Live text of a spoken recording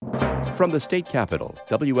From the state capitol,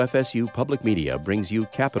 WFSU Public Media brings you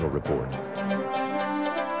Capitol Report.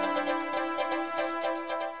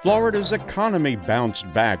 Florida's economy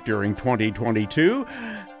bounced back during 2022.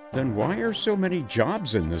 Then why are so many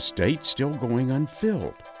jobs in the state still going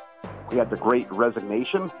unfilled? We had the Great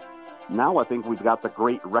Resignation. Now I think we've got the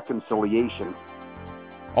Great Reconciliation.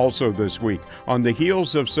 Also this week, on the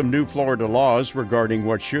heels of some new Florida laws regarding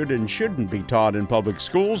what should and shouldn't be taught in public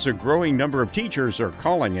schools, a growing number of teachers are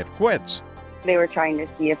calling it quits. They were trying to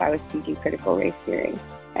see if I was teaching critical race theory.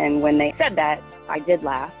 And when they said that, I did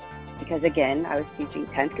laugh. Because again, I was teaching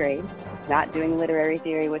 10th grade, not doing literary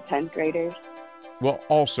theory with 10th graders. We'll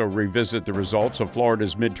also revisit the results of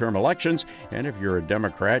Florida's midterm elections, and if you're a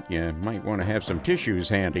Democrat, you might want to have some tissues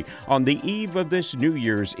handy. On the eve of this New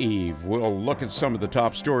Year's Eve, we'll look at some of the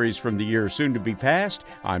top stories from the year soon to be passed.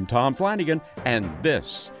 I'm Tom Flanagan, and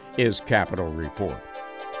this is Capitol Report.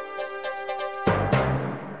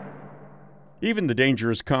 Even the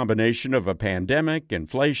dangerous combination of a pandemic,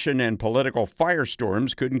 inflation, and political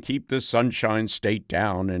firestorms couldn't keep the Sunshine State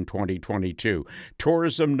down in 2022.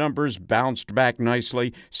 Tourism numbers bounced back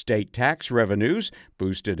nicely. State tax revenues,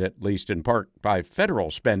 boosted at least in part by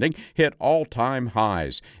federal spending, hit all-time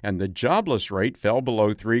highs. And the jobless rate fell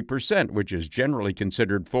below 3%, which is generally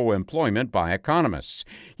considered full employment by economists.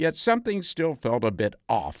 Yet something still felt a bit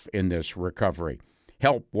off in this recovery.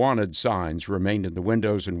 Help wanted signs remained in the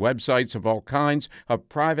windows and websites of all kinds of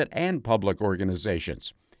private and public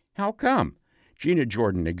organizations. How come? Gina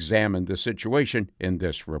Jordan examined the situation in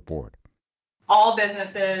this report. All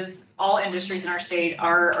businesses, all industries in our state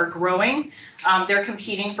are growing. They're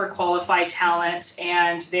competing for qualified talent,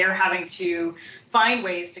 and they're having to find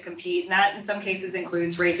ways to compete. And that, in some cases,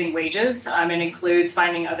 includes raising wages. It includes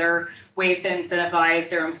finding other ways to incentivize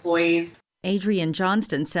their employees. Adrienne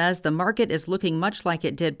Johnston says the market is looking much like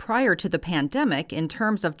it did prior to the pandemic in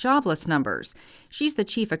terms of jobless numbers. She's the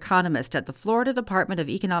chief economist at the Florida Department of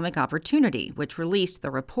Economic Opportunity, which released the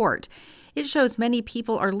report. It shows many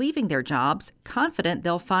people are leaving their jobs, confident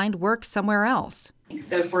they'll find work somewhere else.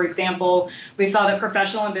 So, for example, we saw that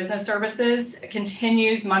professional and business services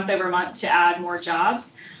continues month over month to add more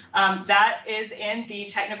jobs. That is in the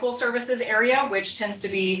technical services area, which tends to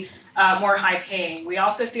be more high-paying. We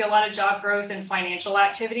also see a lot of job growth in financial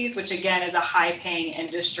activities, which again is a high-paying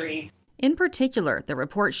industry. In particular, the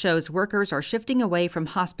report shows workers are shifting away from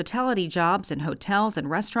hospitality jobs in hotels and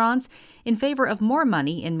restaurants in favor of more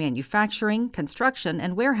money in manufacturing, construction,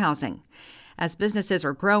 and warehousing. As businesses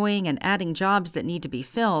are growing and adding jobs that need to be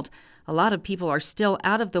filled, a lot of people are still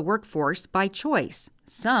out of the workforce by choice.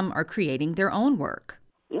 Some are creating their own work.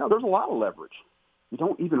 There's a lot of leverage. You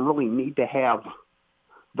don't even really need to have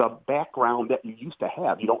the background that you used to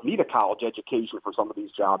have. You don't need a college education for some of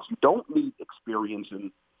these jobs. You don't need experience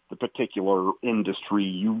in the particular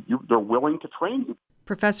industry. They're willing to train you.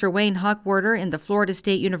 Professor Wayne Hochwarter in the Florida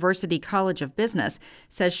State University College of Business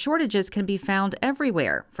says shortages can be found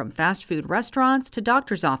everywhere, from fast food restaurants to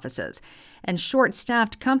doctor's offices. And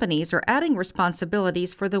short-staffed companies are adding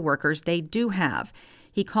responsibilities for the workers they do have.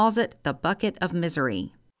 He calls it the bucket of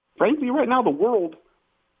misery. Frankly, right now, the world,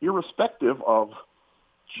 irrespective of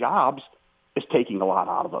jobs, is taking a lot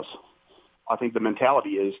out of us. I think the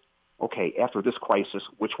mentality is, okay, after this crisis,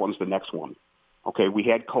 which one's the next one? Okay, we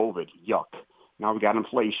had COVID, yuck. Now we got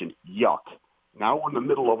inflation, yuck. Now we're in the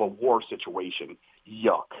middle of a war situation,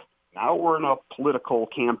 yuck. Now we're in a political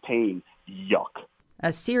campaign, yuck.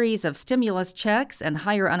 A series of stimulus checks and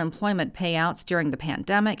higher unemployment payouts during the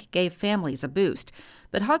pandemic gave families a boost.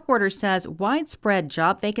 But Hochwarter says widespread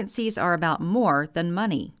job vacancies are about more than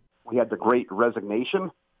money. We had the Great Resignation.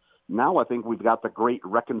 Now I think we've got the Great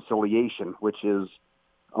Reconciliation, which is,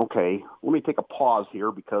 okay, let me take a pause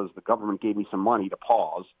here because the government gave me some money to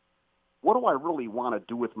pause. What do I really want to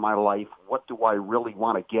do with my life? What do I really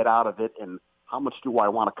want to get out of it? And how much do I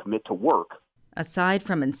want to commit to work? Aside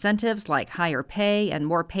from incentives like higher pay and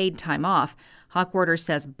more paid time off, Hochwarter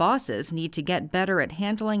says bosses need to get better at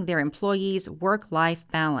handling their employees' work-life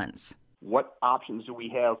balance. What options do we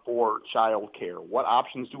have for child care? What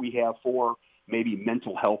options do we have for maybe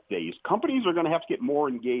mental health days? Companies are going to have to get more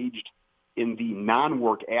engaged in the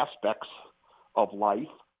non-work aspects of life.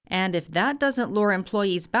 And if that doesn't lure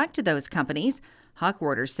employees back to those companies,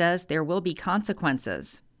 Hochwarter says there will be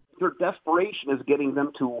consequences. Their desperation is getting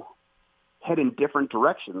them to head in different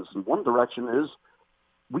directions. And one direction is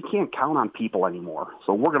we can't count on people anymore,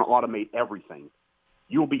 so we're going to automate everything.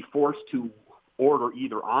 You'll be forced to order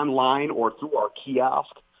either online or through our kiosk.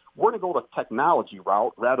 We're going to go the technology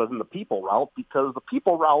route rather than the people route because the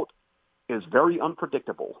people route is very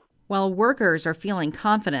unpredictable. While workers are feeling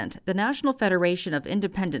confident, the National Federation of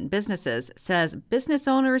Independent Businesses says business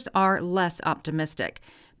owners are less optimistic.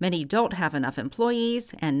 Many don't have enough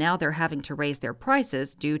employees, and now they're having to raise their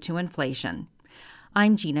prices due to inflation.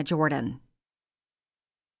 I'm Gina Jordan.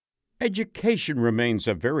 Education remains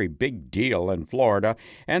a very big deal in Florida,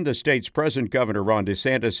 and the state's present Governor Ron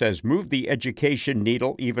DeSantis has moved the education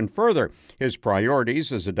needle even further. His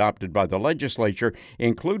priorities, as adopted by the legislature,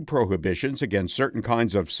 include prohibitions against certain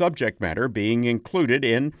kinds of subject matter being included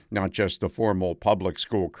in not just the formal public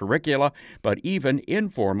school curricula, but even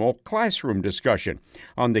informal classroom discussion.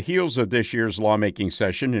 On the heels of this year's lawmaking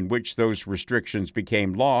session in which those restrictions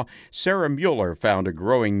became law, Sarah Mueller found a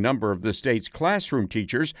growing number of the state's classroom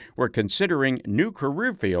teachers were considering new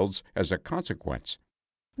career fields as a consequence.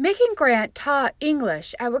 Megan Grant taught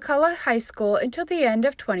English at Wakulla High School until the end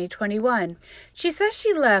of 2021. She says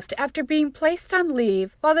she left after being placed on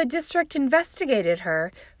leave while the district investigated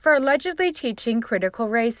her for allegedly teaching critical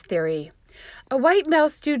race theory. A white male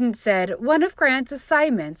student said one of Grant's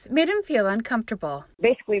assignments made him feel uncomfortable.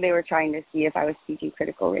 Basically, they were trying to see if I was teaching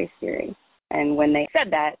critical race theory. And when they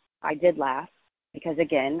said that, I did laugh because,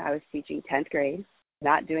 again, I was teaching 10th grade.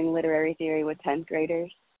 Not doing literary theory with 10th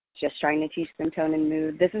graders, just trying to teach them tone and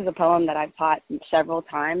mood. This is a poem that I've taught several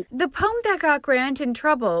times. The poem that got Grant in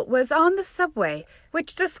trouble was On the Subway,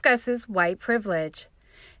 which discusses white privilege.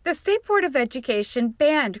 The State Board of Education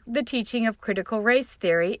banned the teaching of critical race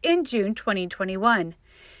theory in June 2021.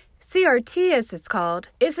 CRT, as it's called,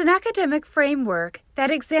 is an academic framework that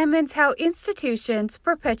examines how institutions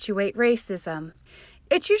perpetuate racism.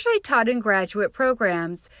 It's usually taught in graduate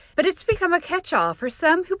programs, but it's become a catch-all for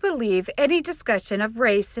some who believe any discussion of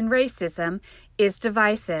race and racism is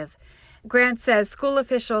divisive. Grant says school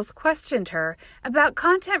officials questioned her about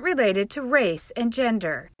content related to race and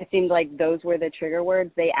gender. It seemed like those were the trigger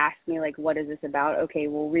words. They asked me, like, what is this about? Okay,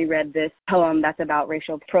 well, we read this poem that's about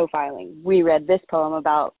racial profiling. We read this poem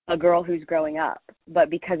about a girl who's growing up. But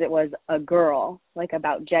because it was a girl, like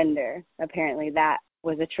about gender, apparently that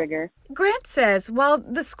was a trigger. Grant says while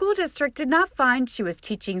the school district did not find she was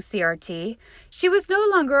teaching CRT, she was no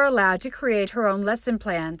longer allowed to create her own lesson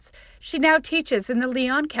plans. She now teaches in the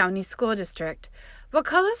Leon County School District.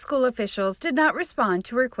 Wakulla school officials did not respond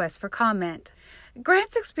to requests for comment.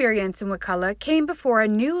 Grant's experience in Wakulla came before a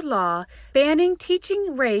new law banning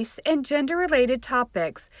teaching race and gender-related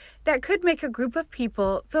topics that could make a group of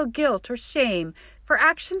people feel guilt or shame for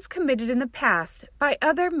actions committed in the past by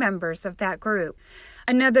other members of that group.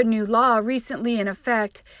 Another new law recently in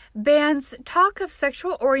effect bans talk of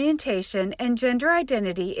sexual orientation and gender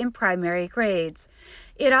identity in primary grades.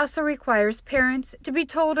 It also requires parents to be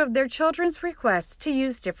told of their children's requests to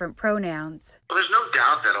use different pronouns. Well, there's no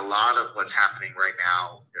doubt that a lot of what's happening right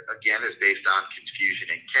now, again, is based on confusion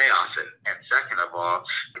and chaos. And second of all,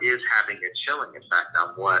 is having a chilling effect on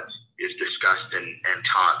what is discussed and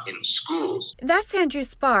taught in schools. That's Andrew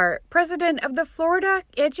Spar, president of the Florida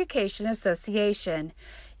Education Association.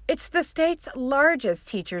 It's the state's largest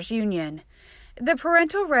teachers union. The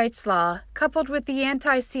parental rights law, coupled with the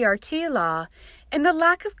anti-CRT law, and the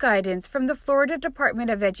lack of guidance from the Florida Department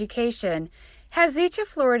of Education, has each of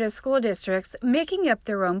Florida's school districts making up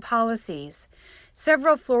their own policies.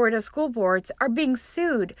 Several Florida school boards are being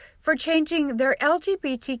sued for changing their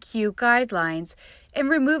LGBTQ guidelines and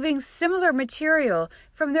removing similar material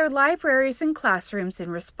from their libraries and classrooms in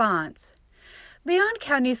response. Leon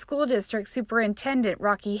County School District Superintendent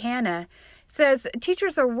Rocky Hanna says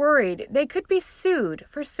teachers are worried they could be sued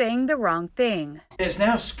for saying the wrong thing. It's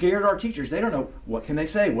now scared our teachers. They don't know what can they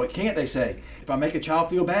say, what can't they say. If I make a child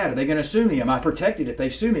feel bad, are they going to sue me? Am I protected if they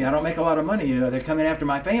sue me? I don't make a lot of money, they're coming after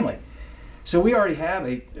my family. So we already have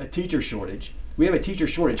a teacher shortage. We have a teacher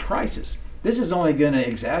shortage crisis. This is only going to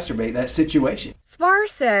exacerbate that situation. Spar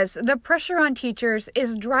says the pressure on teachers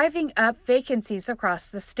is driving up vacancies across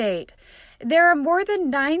the state. There are more than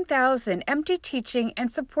 9,000 empty teaching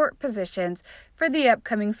and support positions for the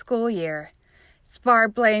upcoming school year. Spar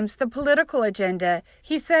blames the political agenda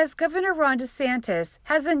he says Governor Ron DeSantis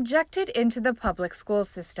has injected into the public school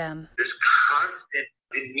system. This constant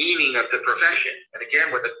demeaning of the profession. And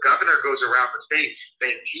again, when the governor goes around the state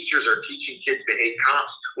saying teachers are teaching kids to hate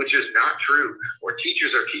cops, which is not true, or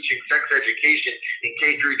teachers are teaching sex education in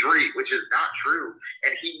K through 3, which is not true,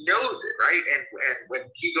 and he knows it, right? And when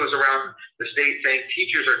he goes around the state saying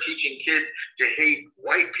teachers are teaching kids to hate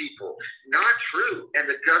white people, not true, and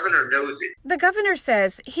the governor knows it. The governor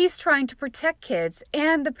says he's trying to protect kids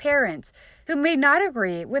and the parents who may not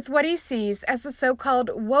agree with what he sees as the so-called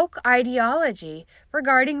woke ideology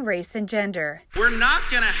regarding race and gender. We're not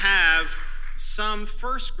going to have some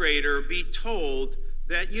first grader be told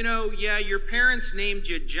that, your parents named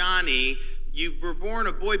you Johnny, you were born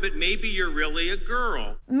a boy, but maybe you're really a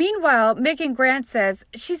girl. Meanwhile, Megan Grant says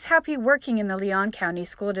she's happy working in the Leon County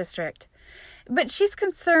School District. But she's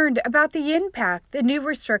concerned about the impact the new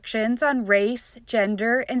restrictions on race,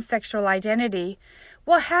 gender, and sexual identity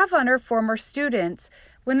will have on her former students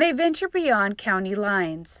when they venture beyond county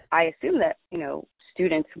lines. I assume that,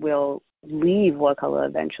 students will leave Wakulla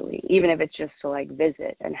eventually, even if it's just to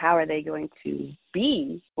visit. And how are they going to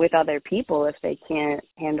be with other people if they can't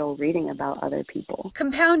handle reading about other people?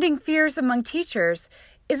 Compounding fears among teachers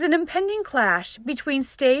is an impending clash between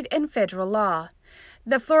state and federal law.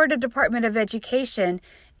 The Florida Department of Education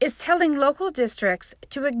is telling local districts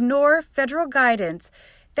to ignore federal guidance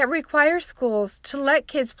that requires schools to let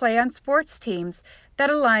kids play on sports teams that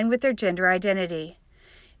align with their gender identity.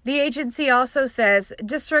 The agency also says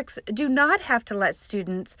districts do not have to let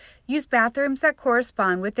students use bathrooms that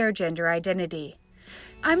correspond with their gender identity.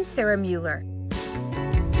 I'm Sarah Mueller.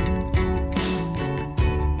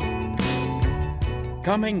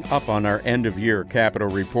 Coming up on our end-of-year Capitol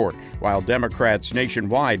Report, while Democrats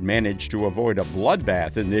nationwide managed to avoid a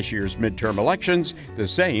bloodbath in this year's midterm elections, the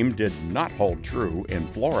same did not hold true in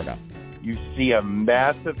Florida. You see a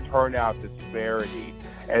massive turnout disparity,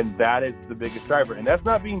 and that is the biggest driver. And that's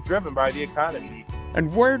not being driven by the economy.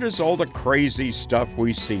 And where does all the crazy stuff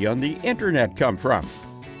we see on the internet come from?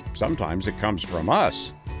 Sometimes it comes from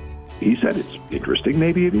us. He said it's interesting,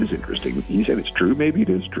 maybe it is interesting. He said it's true, maybe it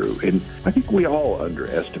is true. And I think we all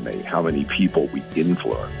underestimate how many people we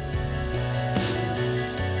influence.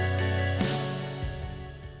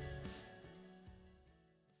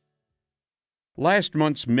 Last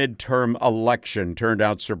month's midterm election turned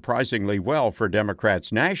out surprisingly well for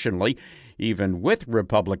Democrats nationally. Even with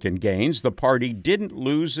Republican gains, the party didn't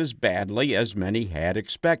lose as badly as many had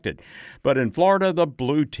expected. But in Florida, the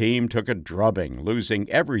blue team took a drubbing, losing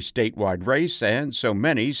every statewide race and so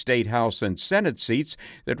many state House and Senate seats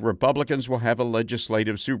that Republicans will have a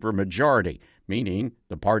legislative supermajority, meaning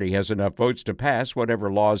the party has enough votes to pass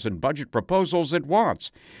whatever laws and budget proposals it wants.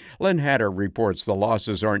 Lynn Hatter reports the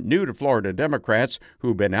losses aren't new to Florida Democrats,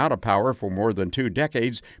 who've been out of power for more than 2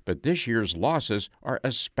 decades, but this year's losses are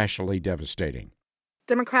especially devastating.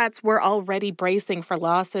 Democrats were already bracing for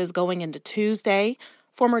losses going into Tuesday.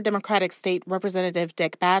 Former Democratic State Representative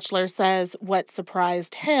Dick Batchelor says what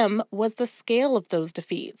surprised him was the scale of those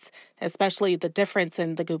defeats, especially the difference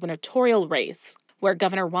in the gubernatorial race, where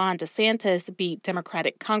Governor Ron DeSantis beat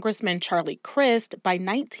Democratic Congressman Charlie Crist by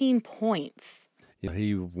 19 points. Yeah,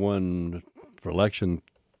 he won for election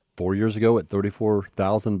 4 years ago at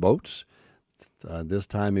 34,000 votes. This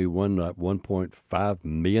time he won at 1.5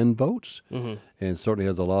 million votes, and certainly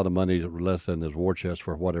has a lot of money less than his war chest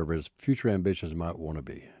for whatever his future ambitions might want to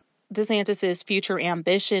be. DeSantis' future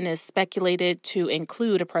ambition is speculated to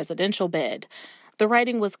include a presidential bid. The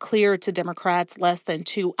writing was clear to Democrats less than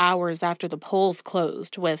 2 hours after the polls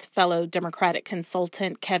closed, with fellow Democratic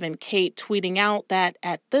consultant Kevin Cate tweeting out that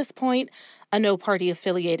at this point, a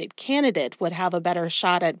no-party-affiliated candidate would have a better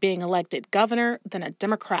shot at being elected governor than a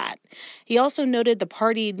Democrat. He also noted the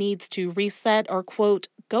party needs to reset or, quote,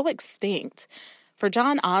 go extinct. For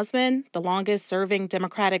John Osmond, the longest-serving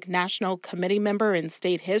Democratic National Committee member in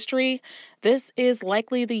state history, this is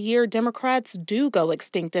likely the year Democrats do go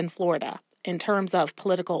extinct in Florida in terms of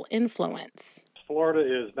political influence. Florida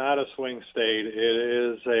is not a swing state. It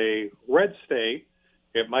is a red state.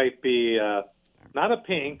 It might be not a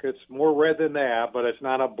pink. It's more red than that, but it's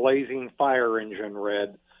not a blazing fire engine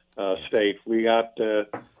red state. We got a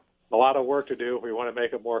lot of work to do if we want to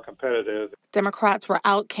make it more competitive. Democrats were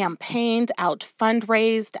out-campaigned,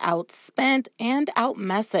 out-fundraised, out-spent, and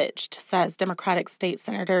out-messaged, says Democratic State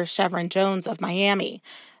Senator Chevron Jones of Miami.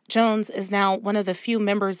 Jones is now one of the few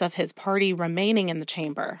members of his party remaining in the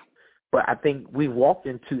chamber. But I think we walked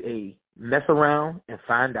into a mess around and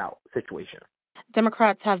find out situation.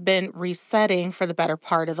 Democrats have been resetting for the better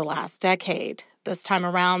part of the last decade. This time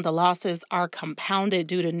around, the losses are compounded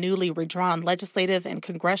due to newly redrawn legislative and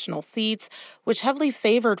congressional seats, which heavily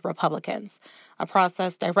favored Republicans, a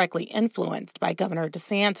process directly influenced by Governor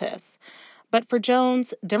DeSantis. But for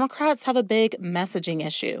Jones, Democrats have a big messaging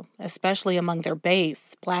issue, especially among their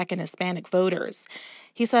base, Black and Hispanic voters.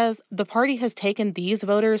 He says the party has taken these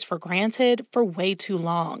voters for granted for way too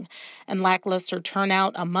long, and lackluster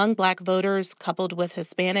turnout among Black voters, coupled with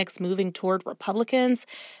Hispanics moving toward Republicans,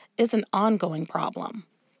 is an ongoing problem.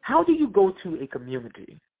 How do you go to a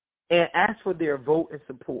community and ask for their vote and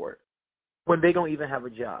support when they don't even have a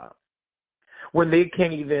job, when they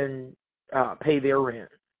can't even pay their rent,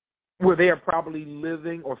 where they are probably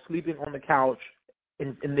living or sleeping on the couch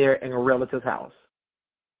in a relative's house?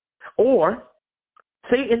 Or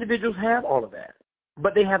Say individuals have all of that,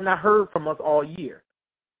 but they have not heard from us all year.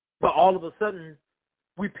 But all of a sudden,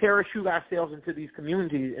 we parachute ourselves into these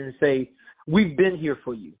communities and say, we've been here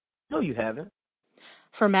for you. No, you haven't.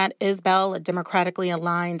 For Matt Isbell, a Democratically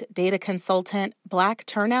aligned data consultant, Black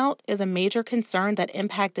turnout is a major concern that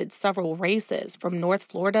impacted several races from North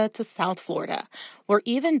Florida to South Florida, where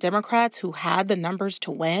even Democrats who had the numbers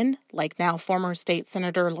to win, like now former State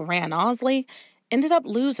Senator Loran Osley, ended up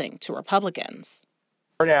losing to Republicans.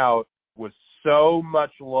 Turnout was so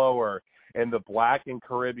much lower in the Black and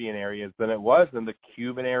Caribbean areas than it was in the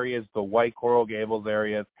Cuban areas, the white Coral Gables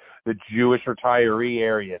areas, the Jewish retiree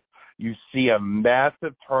areas. You see a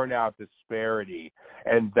massive turnout disparity,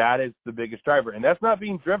 and that is the biggest driver. And that's not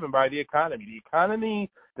being driven by the economy. The economy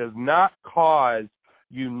does not cause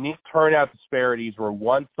unique turnout disparities where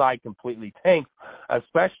one side completely tanks,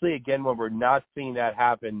 especially, again, when we're not seeing that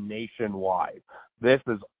happen nationwide. This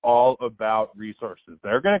is all about resources.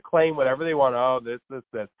 They're going to claim whatever they want. Oh, this.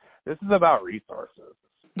 This is about resources.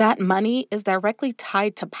 That money is directly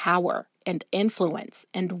tied to power and influence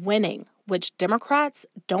and winning, which Democrats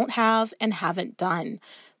don't have and haven't done,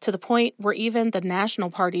 to the point where even the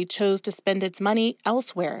National Party chose to spend its money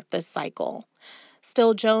elsewhere this cycle.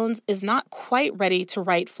 Still, Jones is not quite ready to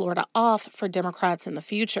write Florida off for Democrats in the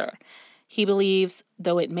future. He believes,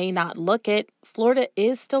 though it may not look it, Florida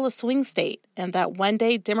is still a swing state and that one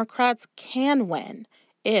day Democrats can win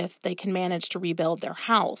if they can manage to rebuild their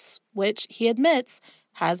house, which he admits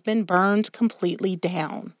has been burned completely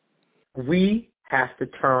down. We have to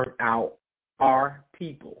turn out our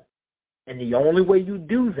people. And the only way you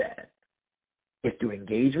do that is through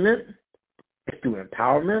engagement, is through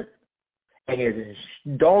empowerment, and is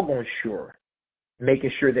doggone sure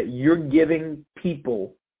making sure that you're giving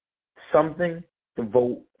people something to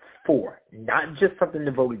vote for, not just something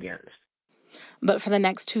to vote against. But for the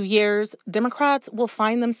next 2 years, Democrats will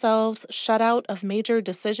find themselves shut out of major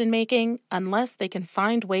decision-making unless they can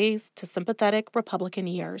find ways to sympathetic Republican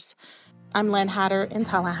years. I'm Lynn Hatter in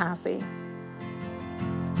Tallahassee.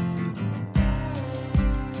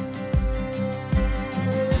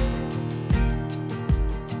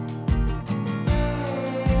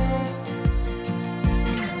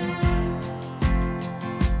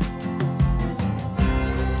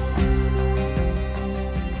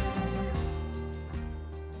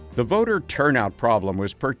 The voter turnout problem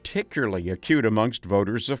was particularly acute amongst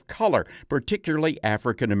voters of color, particularly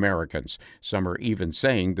African Americans. Some are even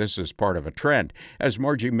saying this is part of a trend. As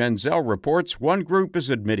Margie Menzel reports, one group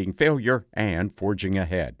is admitting failure and forging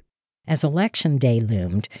ahead. As Election Day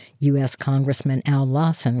loomed, U.S. Congressman Al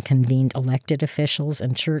Lawson convened elected officials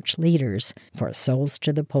and church leaders for a Souls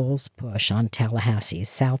to the Polls push on Tallahassee's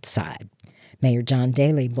South Side. Mayor John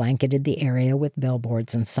Daley blanketed the area with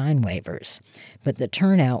billboards and sign waivers. But the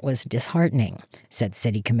turnout was disheartening, said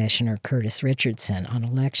City Commissioner Curtis Richardson on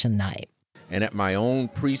election night. And at my own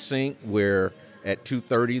precinct, where at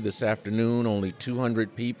 2:30 this afternoon, only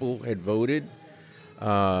 200 people had voted.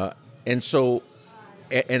 And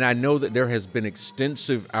I know that there has been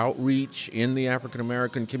extensive outreach in the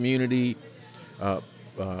African-American community,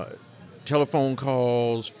 telephone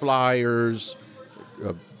calls, flyers,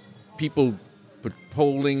 people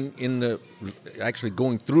polling actually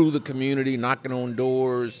going through the community, knocking on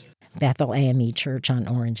doors. Bethel AME Church on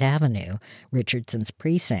Orange Avenue, Richardson's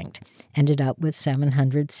precinct, ended up with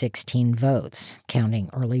 716 votes, counting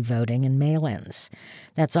early voting and mail-ins.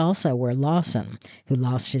 That's also where Lawson, who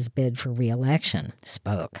lost his bid for re-election,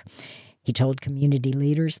 spoke. He told community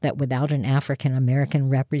leaders that without an African American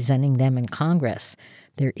representing them in Congress,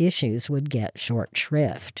 their issues would get short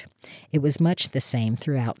shrift. It was much the same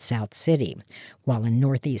throughout South City, while in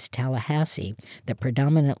northeast Tallahassee, the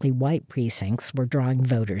predominantly white precincts were drawing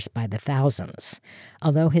voters by the thousands.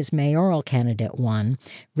 Although his mayoral candidate won,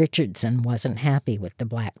 Richardson wasn't happy with the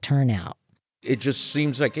black turnout. It just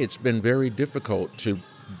seems like it's been very difficult to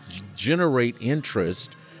generate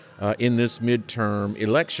interest in this midterm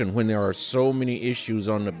election when there are so many issues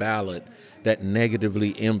on the ballot that negatively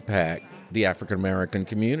impact the African American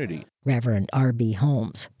community. Reverend R.B.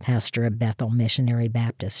 Holmes, pastor of Bethel Missionary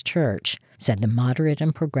Baptist Church, said the moderate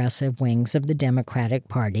and progressive wings of the Democratic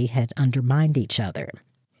Party had undermined each other.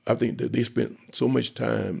 I think that they spent so much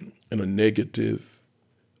time in a negative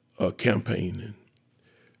campaign and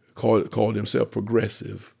called themselves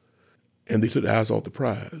progressive, and they took the eyes off the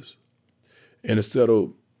prize. And instead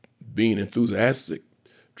of being enthusiastic,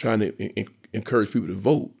 trying to encourage people to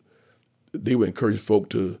vote, they would encourage folk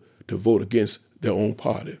to vote against their own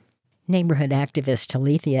party. Neighborhood activist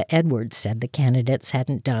Talithia Edwards said the candidates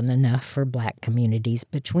hadn't done enough for black communities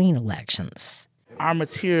between elections. our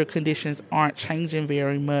material conditions aren't changing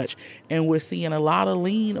very much. And we're seeing a lot of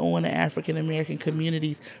lean on the African American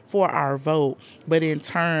communities for our vote. But in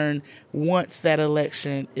turn, once that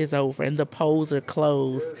election is over and the polls are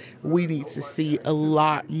closed, we need to see a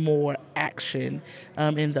lot more action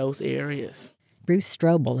in those areas. Bruce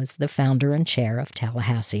Strobel is the founder and chair of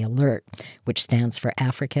Tallahassee Alert, which stands for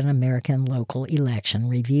African American Local Election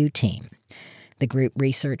Review Team. The group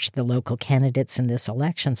researched the local candidates in this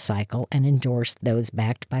election cycle and endorsed those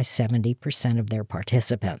backed by 70% of their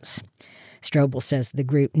participants. Strobel says the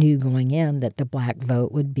group knew going in that the black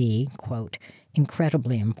vote would be, quote,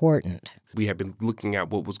 incredibly important. We had been looking at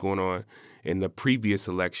what was going on in the previous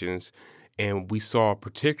elections, and we saw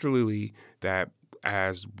particularly that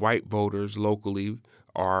as white voters locally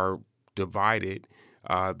are divided,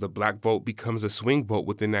 the black vote becomes a swing vote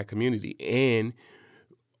within that community. And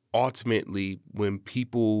ultimately, when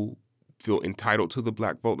people feel entitled to the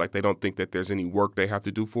black vote, like they don't think that there's any work they have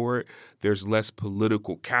to do for it, there's less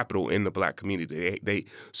political capital in the black community.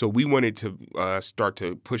 So we wanted to start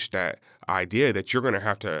to push that idea that you're going to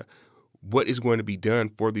have to, what is going to be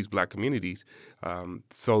done for these black communities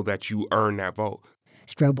so that you earn that vote.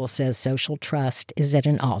 Strobel says social trust is at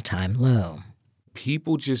an all-time low.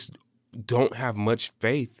 People just don't have much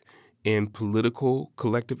faith in political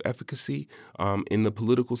collective efficacy, in the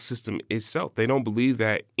political system itself. They don't believe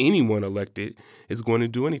that anyone elected is going to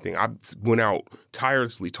do anything. I went out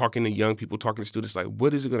tirelessly talking to young people, talking to students, like,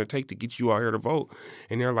 what is it going to take to get you out here to vote?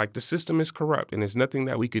 And they're like, the system is corrupt and there's nothing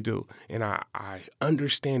that we could do. And I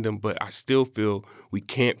understand them, but I still feel we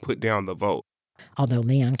can't put down the vote. Although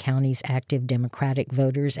Leon County's active Democratic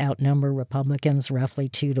voters outnumber Republicans roughly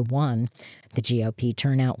 2-1, the GOP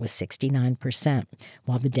turnout was 69%,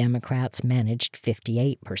 while the Democrats managed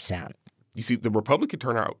 58%. You see, the Republican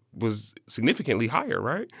turnout was significantly higher,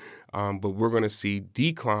 right? But we're going to see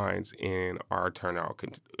declines in our turnout,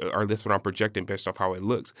 or that's what I'm projecting based off how it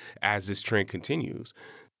looks, as this trend continues.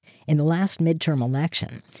 In the last midterm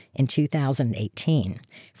election, in 2018,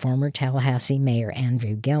 former Tallahassee Mayor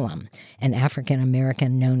Andrew Gillum, an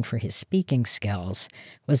African-American known for his speaking skills,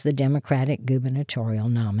 was the Democratic gubernatorial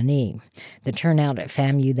nominee. The turnout at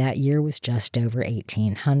FAMU that year was just over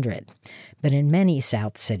 1,800. But in many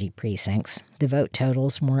South City precincts, the vote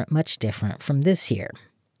totals weren't much different from this year.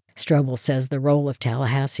 Strobel says the role of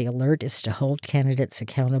Tallahassee Alert is to hold candidates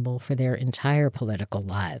accountable for their entire political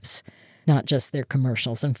lives, not just their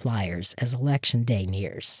commercials and flyers as Election Day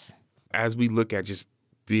nears. As we look at just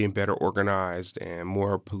being better organized and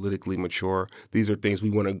more politically mature, these are things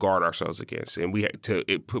we want to guard ourselves against. And we have to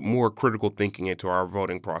put more critical thinking into our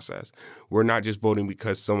voting process. We're not just voting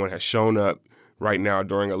because someone has shown up right now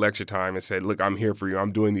during election time and said, look, I'm here for you.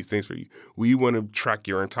 I'm doing these things for you. We want to track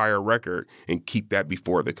your entire record and keep that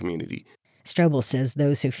before the community. Strobel says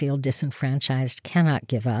those who feel disenfranchised cannot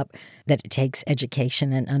give up, that it takes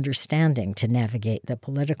education and understanding to navigate the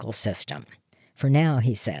political system. For now,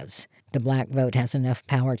 he says, the black vote has enough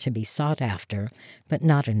power to be sought after, but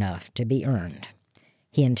not enough to be earned.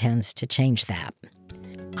 He intends to change that.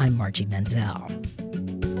 I'm Margie Menzel.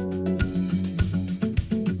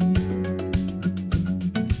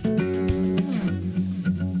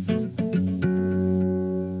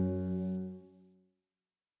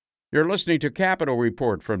 You're listening to Capitol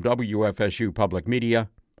Report from WFSU Public Media.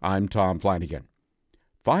 I'm Tom Flanagan.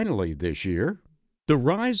 Finally this year, the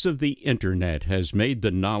rise of the Internet has made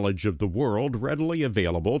the knowledge of the world readily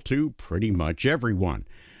available to pretty much everyone.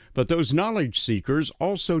 But those knowledge seekers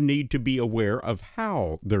also need to be aware of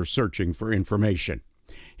how they're searching for information.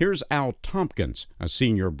 Here's Al Tompkins, a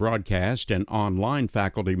senior broadcast and online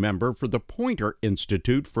faculty member for the Poynter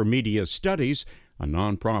Institute for Media Studies, a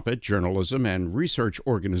nonprofit journalism and research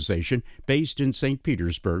organization based in St.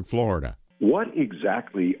 Petersburg, Florida. What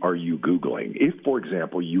exactly are you Googling? If, for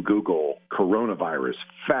example, you Google coronavirus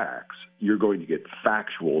facts, you're going to get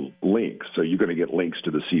factual links. So you're going to get links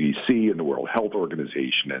to the CDC and the World Health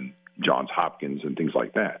Organization and Johns Hopkins and things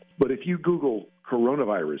like that. But if you Google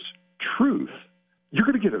coronavirus truth, you're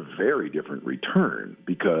going to get a very different return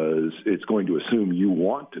because it's going to assume you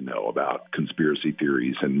want to know about conspiracy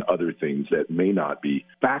theories and other things that may not be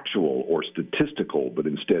factual or statistical, but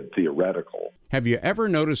instead theoretical. Have you ever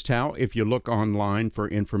noticed how if you look online for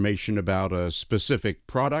information about a specific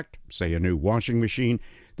product, say a new washing machine,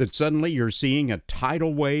 that suddenly you're seeing a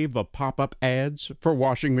tidal wave of pop-up ads for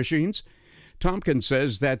washing machines? Tompkins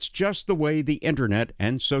says that's just the way the Internet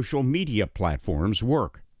and social media platforms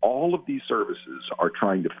work. All of these services are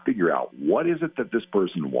trying to figure out what is it that this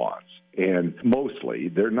person wants. And mostly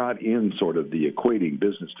they're not in sort of the equating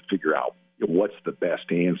business to figure out, what's the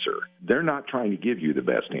best answer. They're not trying to give you the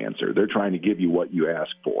best answer. They're trying to give you what you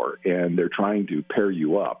ask for, and they're trying to pair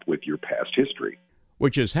you up with your past history.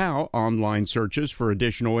 Which is how online searches for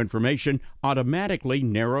additional information automatically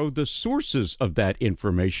narrow the sources of that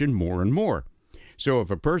information more and more. So if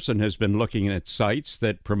a person has been looking at sites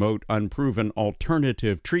that promote unproven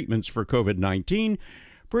alternative treatments for COVID-19,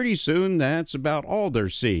 pretty soon that's about all they're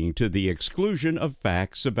seeing, to the exclusion of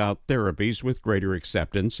facts about therapies with greater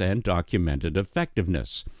acceptance and documented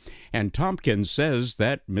effectiveness. And Tompkins says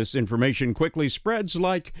that misinformation quickly spreads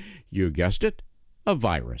like, you guessed it, a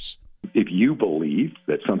virus. If you believe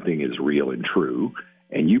that something is real and true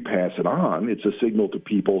and you pass it on, it's a signal to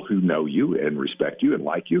people who know you and respect you and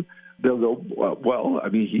like you. They'll go, well, I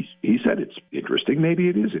mean, he said it's interesting. Maybe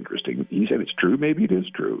it is interesting. He said it's true. Maybe it is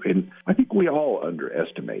true. And I think we all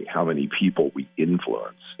underestimate how many people we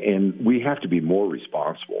influence. And we have to be more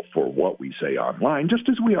responsible for what we say online, just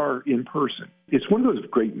as we are in person. It's one of those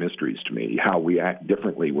great mysteries to me, how we act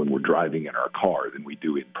differently when we're driving in our car than we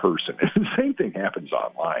do in person. And the same thing happens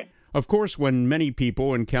online. Of course, when many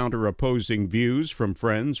people encounter opposing views from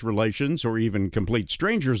friends, relations, or even complete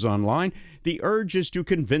strangers online, the urge is to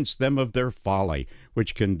convince them of their folly,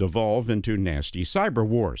 which can devolve into nasty cyber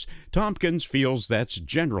wars. Tompkins feels that's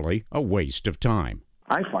generally a waste of time.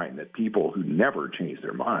 I find that people who never change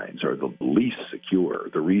their minds are the least secure.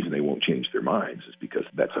 The reason they won't change their minds is because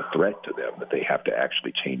that's a threat to them, that they have to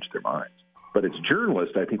actually change their minds. But as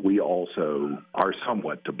journalists, I think we also are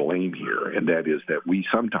somewhat to blame here, and that is that we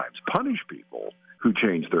sometimes punish people who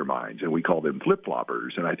change their minds, and we call them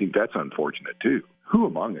flip-floppers, and I think that's unfortunate too. Who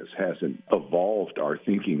among us hasn't evolved our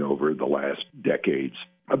thinking over the last decades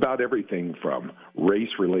about everything from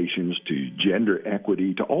race relations to gender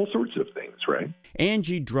equity to all sorts of things, right?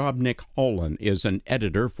 Angie Drobnik-Holland is an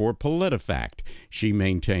editor for PolitiFact. She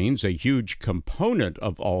maintains a huge component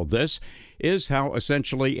of all this is how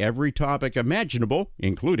essentially every topic imaginable,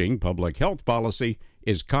 including public health policy,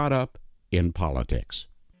 is caught up in politics.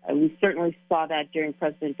 We certainly saw that during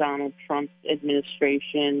President Donald Trump's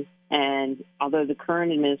administration. And although the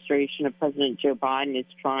current administration of President Joe Biden is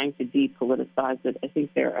trying to depoliticize it, I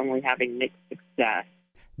think they're only having mixed success.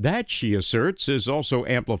 That, she asserts, is also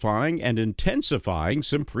amplifying and intensifying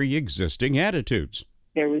some pre-existing attitudes.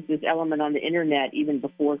 There was this element on the internet even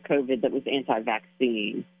before COVID that was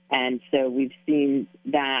anti-vaccine. And so we've seen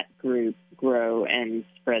that group grow and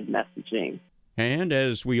spread messaging. And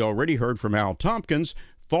as we already heard from Al Tompkins,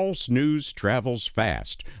 false news travels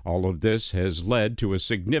fast. All of this has led to a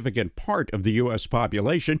significant part of the U.S.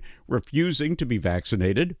 population refusing to be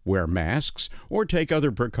vaccinated, wear masks, or take other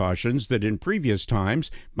precautions that in previous times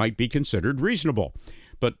might be considered reasonable.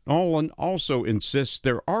 But Holland also insists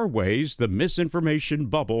there are ways the misinformation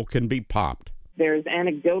bubble can be popped. There's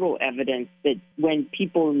anecdotal evidence that when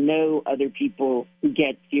people know other people who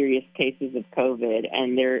get serious cases of COVID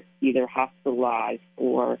and they're either hospitalized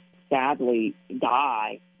or sadly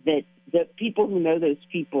die, that the people who know those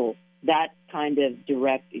people, that kind of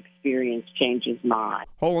direct experience changes minds.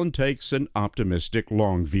 Holland takes an optimistic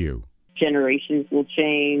long view. Generations will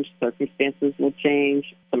change, circumstances will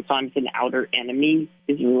change. Sometimes an outer enemy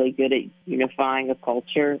is really good at unifying a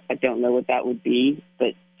culture. I don't know what that would be,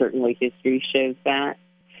 but certainly history shows that.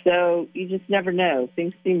 So you just never know.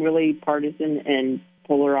 Things seem really partisan and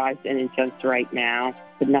polarized and intense right now,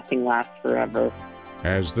 but nothing lasts forever.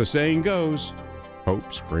 As the saying goes,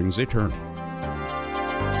 hope springs eternal.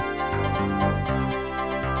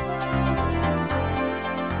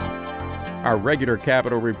 Our regular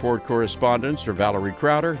Capitol Report correspondents are Valerie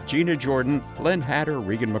Crowder, Gina Jordan, Lynn Hatter,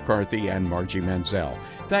 Regan McCarthy, and Margie Menzel.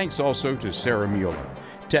 Thanks also to Sarah Mueller.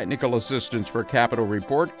 Technical assistance for Capitol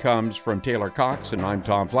Report comes from Taylor Cox, and I'm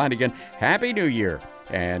Tom Flanagan. Happy New Year!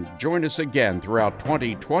 And join us again throughout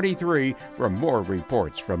 2023 for more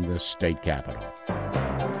reports from this state capitol.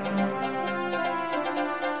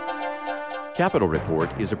 Capitol Report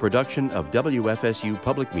is a production of WFSU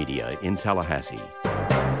Public Media in Tallahassee.